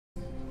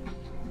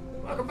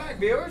Welcome back,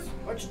 viewers.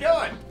 What you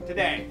doing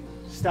today?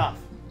 Stuff.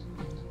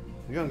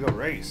 We're gonna go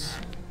race.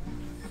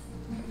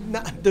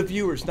 Not the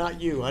viewers, not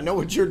you. I know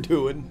what you're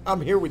doing. I'm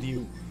here with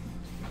you.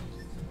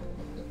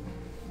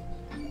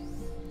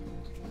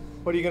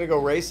 What are you gonna go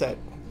race at?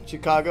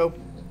 Chicago?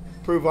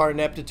 Prove our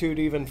ineptitude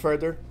even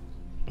further?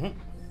 Mm-hmm.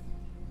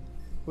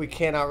 We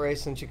cannot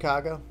race in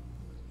Chicago.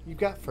 You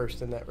got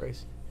first in that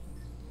race.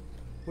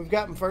 We've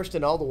gotten first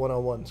in all the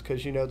one-on-ones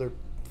because you know they're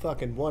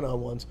fucking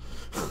one-on-ones.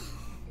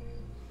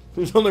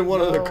 There's only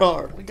one other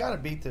car. We gotta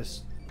beat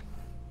this.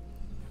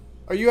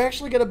 Are you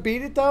actually gonna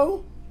beat it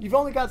though? You've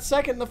only got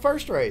second in the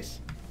first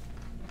race.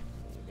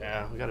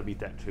 Yeah, we gotta beat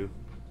that too.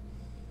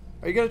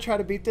 Are you gonna try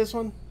to beat this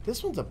one?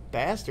 This one's a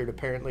bastard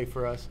apparently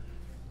for us.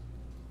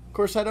 Of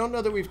course, I don't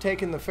know that we've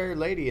taken the fair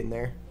lady in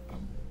there.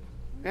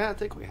 Yeah, I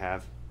think we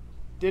have.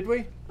 Did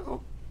we?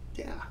 Oh,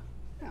 yeah.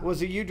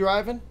 Was it you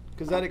driving?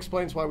 Because that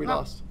explains why we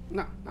lost.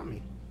 No, not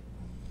me.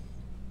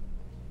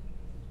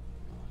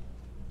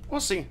 We'll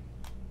see.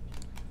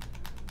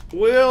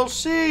 We'll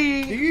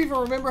see. Do you even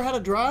remember how to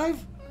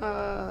drive?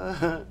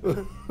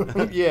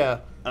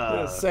 Yeah.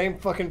 Same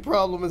fucking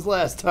problem as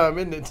last time,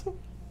 isn't it?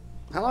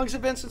 How long has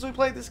it been since we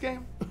played this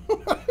game?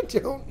 I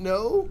don't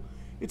know.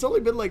 It's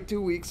only been like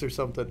 2 weeks or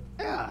something.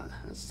 Yeah,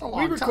 it's a long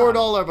time. We record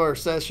all of our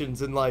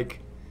sessions and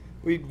like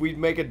we'd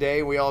make a day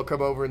and we all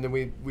come over and then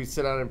we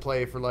sit down and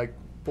play for like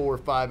 4 or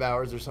 5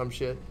 hours or some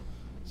shit.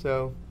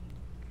 So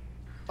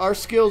our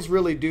skills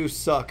really do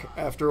suck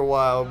after a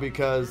while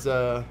because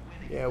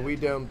yeah, we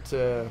don't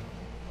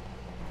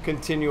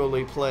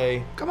continually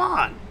play. Come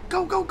on.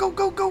 Go, go, go,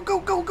 go, go, go,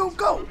 go, go,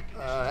 go.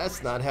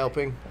 That's not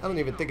helping. I don't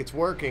even think it's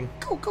working.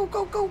 Go, go,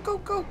 go, go, go,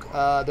 go,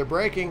 go. They're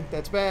braking.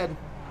 That's bad.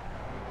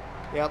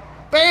 Yep.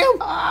 Bam!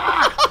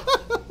 Ah!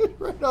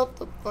 Right off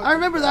the fucking I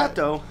remember bat.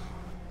 that, though.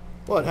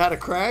 What, how to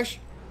crash?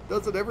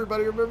 Doesn't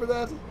everybody remember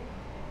that?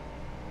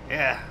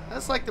 Yeah,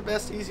 that's like the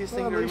best, easiest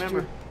thing Well, to at least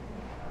remember.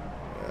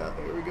 Yeah,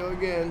 here we go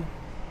again.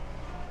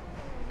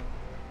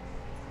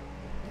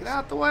 Get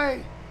out the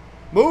way.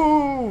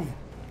 Move!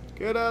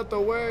 Get out the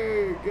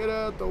way! Get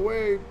out the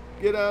way!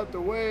 Get out the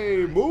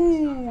way!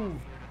 Move!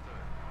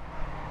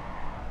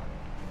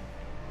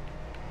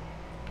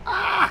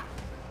 Ah!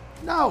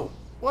 No.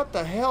 What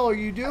the hell are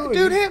you doing?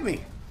 Dude hit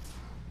me.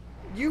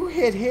 You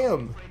hit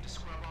him.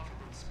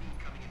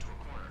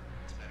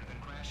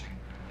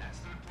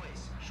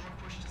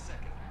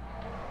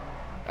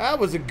 That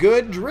was a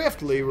good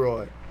drift,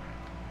 Leroy.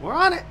 We're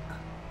on it.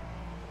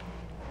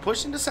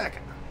 Pushing to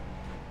second.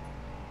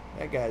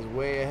 That guy's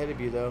way ahead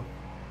of you, though.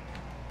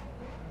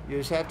 You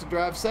just have to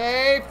drive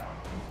safe.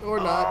 Or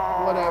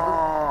not. Whatever.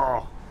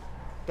 Oh.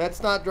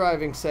 That's not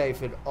driving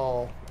safe at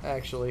all,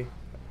 actually.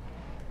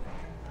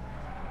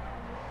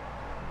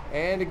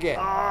 And again.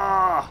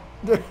 Ah.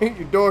 Your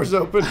door's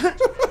open.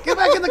 Get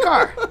back in the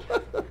car.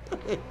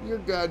 Your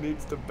guy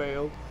needs to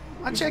bail.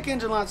 My check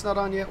engine light's not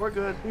on yet. We're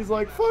good. He's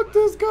like, fuck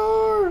this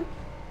car.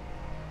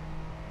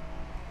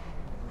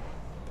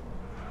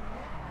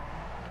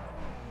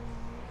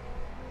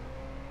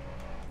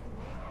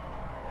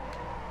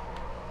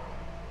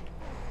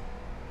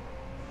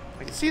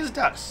 I can see his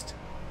dust.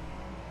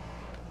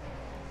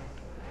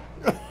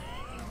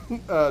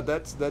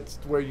 That's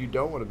where you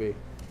don't want to be.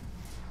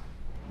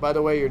 By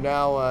the way, you're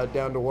now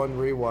down to 1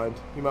 rewind.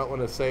 You might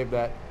want to save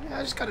that. Yeah,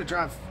 I just gotta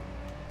drive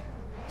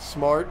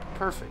Smart.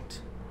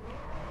 perfect.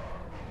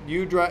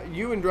 You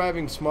and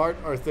driving smart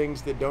are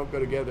things that don't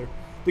go together.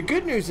 The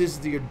good news is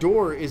that your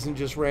door isn't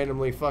just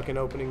randomly fucking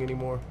opening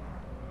anymore.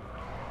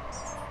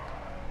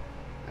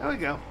 There we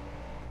go.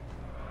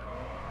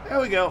 There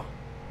we go.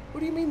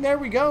 What do you mean, there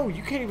we go?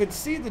 You can't even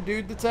see the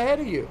dude that's ahead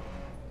of you.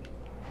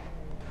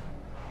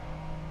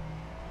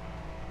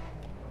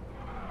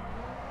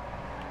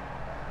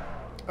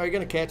 Are you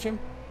going to catch him?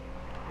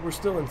 We're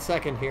still in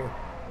second here.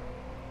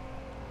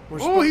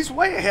 Oh, he's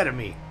way ahead of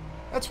me.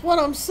 That's what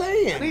I'm I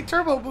saying. need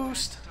turbo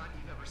boost.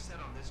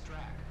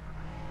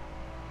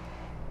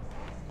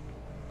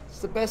 It's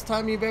the best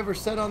time you've ever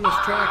sat on this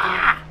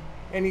track,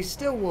 and he's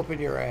still whooping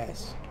your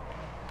ass.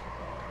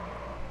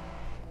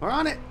 We're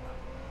on it.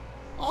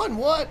 On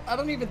what? I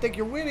don't even think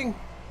you're winning.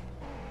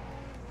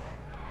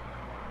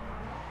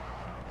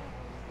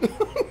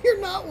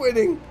 You're not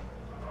winning.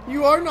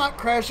 You are not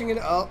crashing in.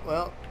 Oh,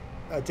 well,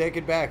 I take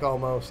it back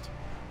almost.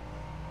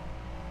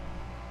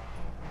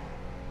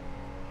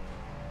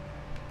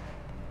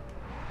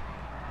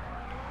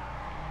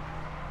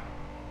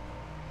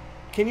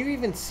 Can you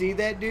even see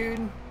that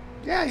dude?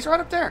 Yeah, he's right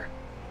up there.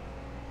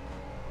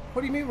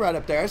 What do you mean right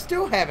up there? I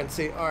still haven't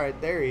seen. All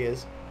right, there he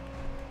is.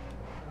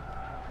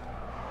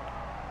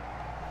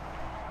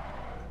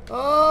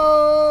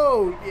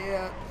 Oh,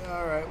 yeah.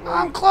 All right. Well,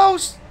 I'm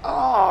close.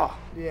 Oh.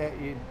 yeah.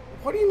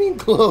 What do you mean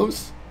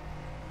close?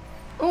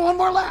 Oh, one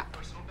more lap.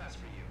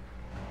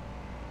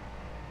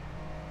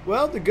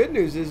 Well, the good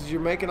news is you're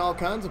making all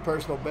kinds of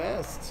personal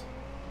bests.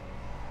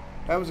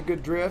 That was a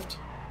good drift.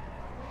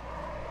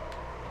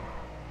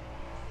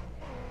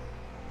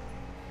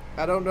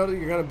 I don't know that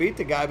you're going to beat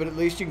the guy, but at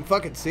least you can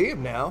fucking see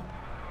him now.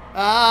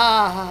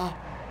 Oh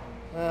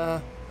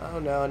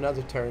no,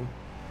 another turn.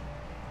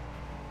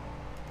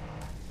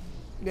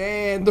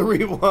 And the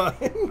rewind,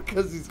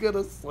 because he's going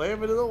to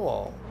slam into the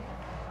wall.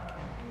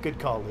 Good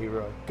call,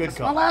 Leroy. Good That's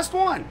call. my last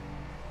one.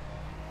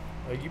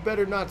 You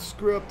better not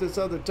screw up this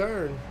other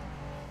turn.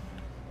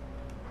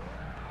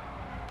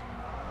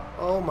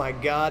 Oh my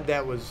God,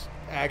 that was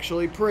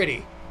actually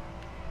pretty.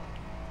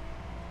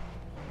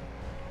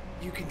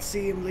 You can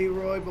see him,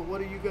 Leroy, but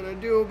what are you going to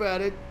do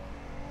about it?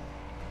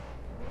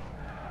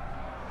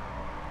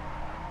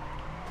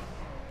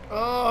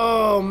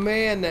 Oh,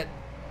 man, that...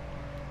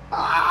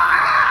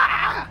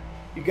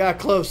 You got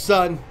close,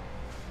 son.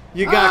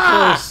 You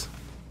got close.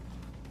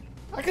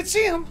 I could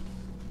see him.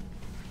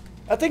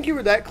 I think you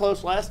were that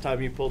close last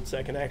time you pulled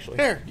second, actually.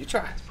 Here, you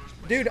try.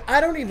 Dude,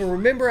 I don't even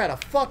remember how to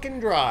fucking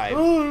drive.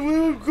 Oh,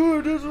 well,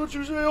 good. That's what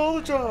you say all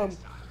the time.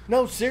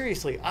 No,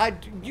 seriously. I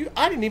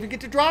didn't even get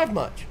to drive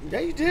much. Yeah,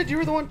 you did. You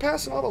were the one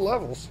passing all the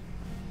levels.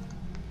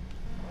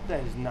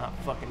 That is not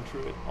fucking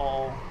true at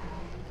all.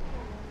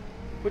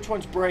 Which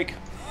one's brake?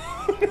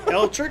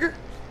 L trigger?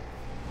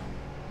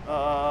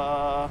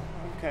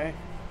 Okay.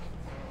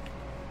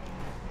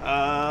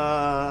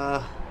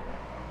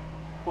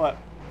 What?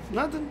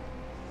 Nothing.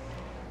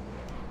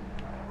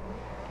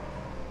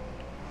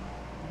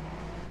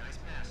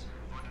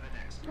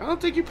 I don't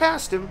think you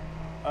passed him.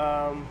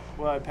 Well,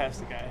 I passed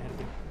the guy ahead of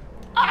him.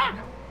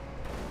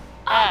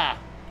 Ah!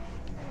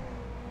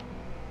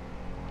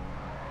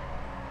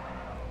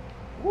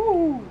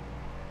 Woo!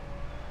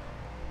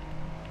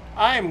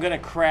 I am gonna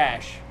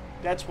crash.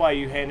 That's why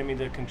you handed me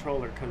the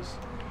controller, because...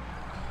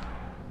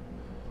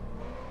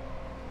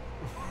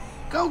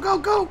 Go, go,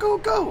 go, go,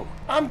 go!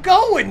 I'm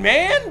going,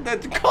 man! The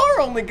car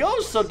only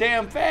goes so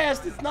damn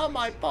fast. It's not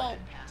my fault.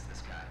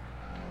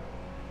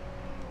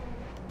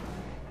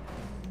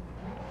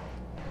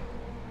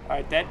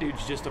 Alright, that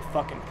dude's just a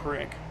fucking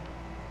prick.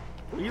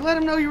 You let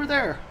him know you were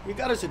there. You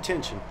got his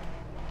attention.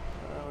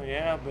 Oh,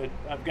 yeah, but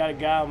I've got a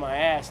guy on my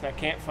ass and I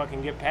can't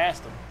fucking get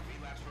past him.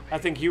 I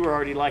think you were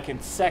already, like,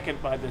 in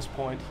second by this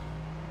point.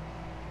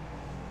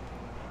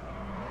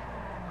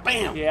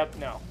 Bam! Yep,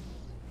 no.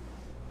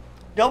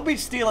 Don't be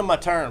stealing my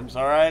terms,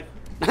 alright?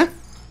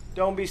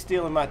 Don't be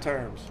stealing my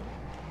terms.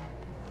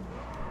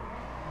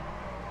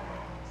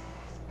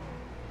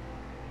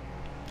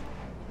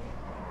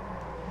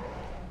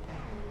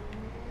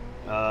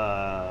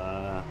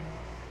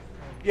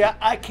 Yeah,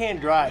 I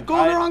can't drive. You're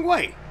going the wrong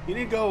way. You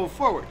need to go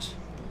forwards.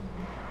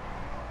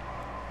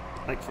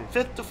 Like from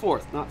 5th to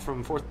 4th, not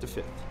from 4th to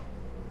 5th.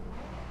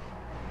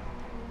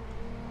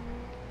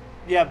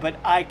 Yeah, but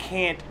I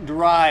can't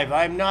drive.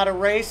 I'm not a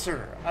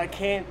racer. I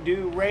can't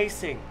do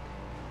racing.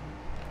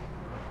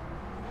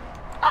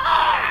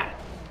 Ah!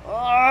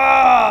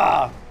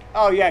 Ah!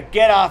 Oh, yeah,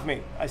 get off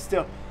me.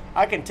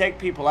 I can take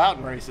people out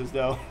in races,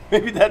 though.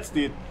 Maybe that's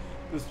the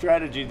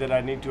strategy that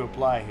I need to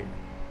apply here.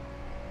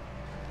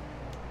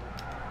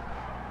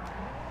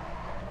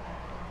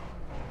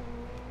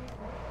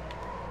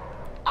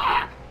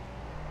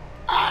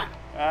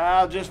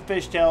 I'll just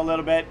fishtail a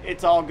little bit.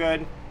 It's all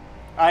good.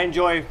 I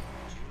enjoy...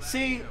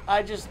 See,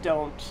 I just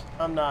don't...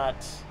 I'm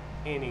not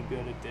any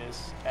good at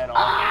this at all.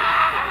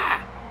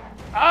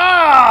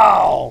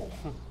 Ow!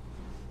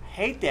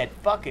 Hate that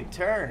fucking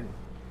turn.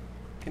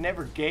 Can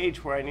never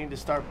gauge where I need to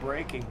start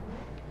braking.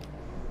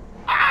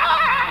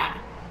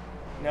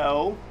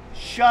 No.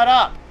 Shut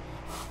up!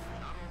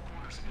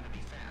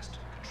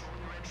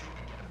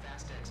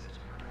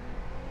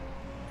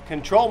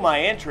 Control my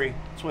entry.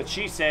 That's what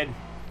she said.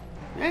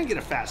 And get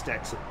a fast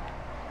exit.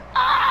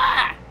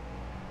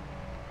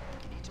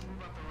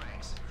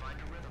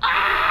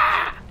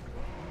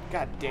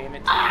 God damn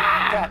it.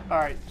 God,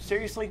 alright,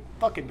 seriously?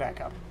 Fucking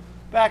back up.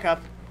 Back up.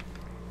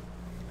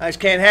 I just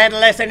can't handle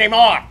this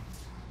anymore!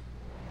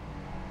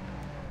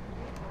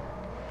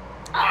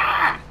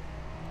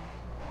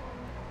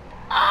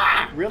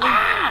 Really?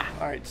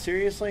 Alright,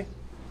 seriously?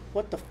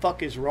 What the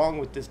fuck is wrong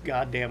with this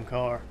goddamn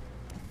car?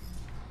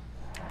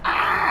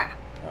 I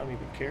don't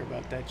even care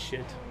about that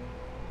shit.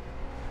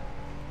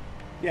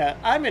 Yeah,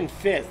 I'm in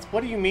 5th. What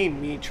do you mean,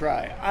 me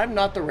try? I'm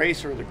not the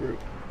racer of the group.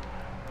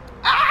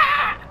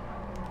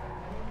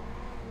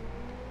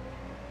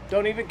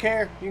 Don't even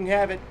care. You can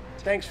have it.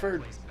 Thanks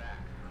for...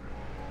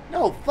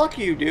 No, fuck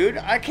you, dude.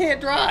 I can't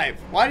drive.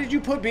 Why did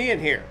you put me in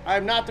here?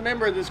 I'm not the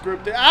member of this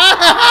group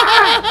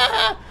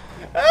that...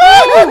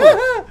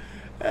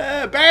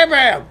 Bam,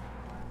 bam!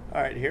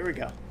 Alright, here we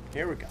go.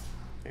 Here we go.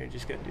 You're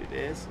just gonna do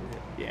this.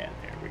 Yeah,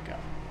 there we go.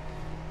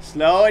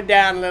 Slow it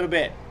down a little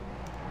bit.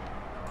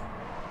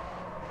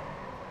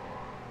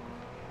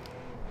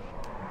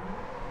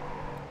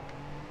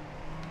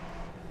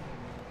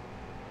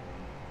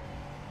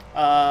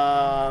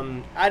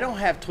 I don't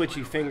have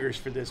twitchy fingers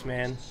for this,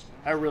 man.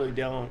 I really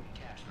don't.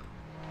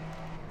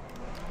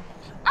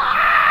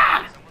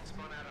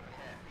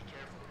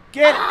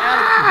 Get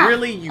out of...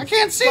 Really, you I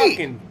can't see.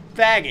 fucking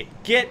faggot.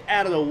 Get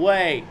out of the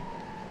way.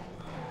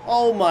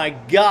 Oh my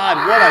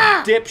god, what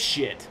a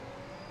dipshit.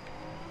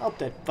 I hope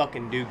that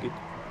fucking dude gets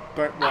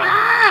burnt. Well,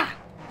 yeah,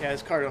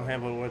 this car don't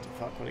have a what the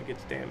fuck when it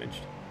gets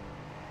damaged.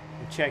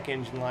 The check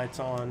engine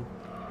lights on.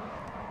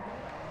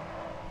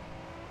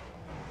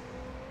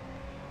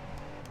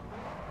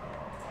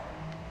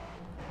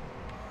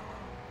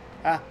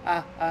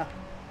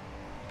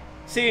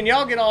 See, and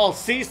y'all get all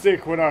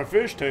seasick when I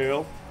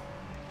fishtail.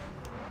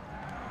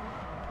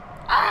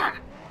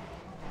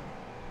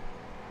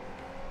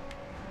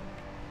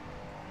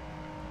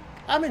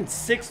 I'm in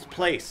 6th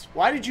place.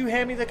 Why did you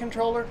hand me the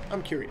controller?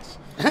 I'm curious.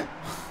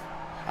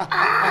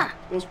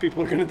 Those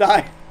people are gonna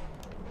die.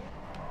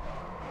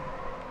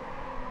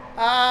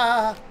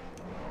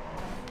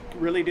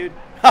 Really, dude?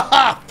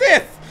 Haha,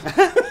 5th!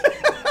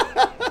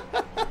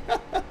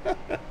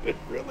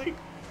 Really?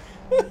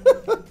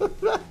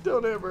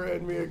 Don't ever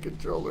hand me a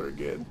controller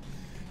again.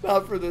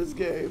 Not for this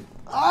game.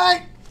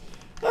 Alright!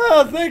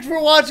 Thanks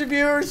for watching,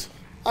 viewers.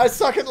 I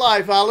suck at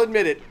life, I'll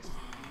admit it.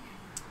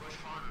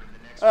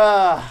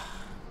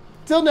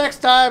 Till next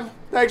time,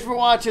 thanks for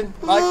watching.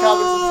 Like,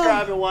 comment,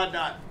 subscribe, and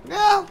whatnot.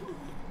 Yeah.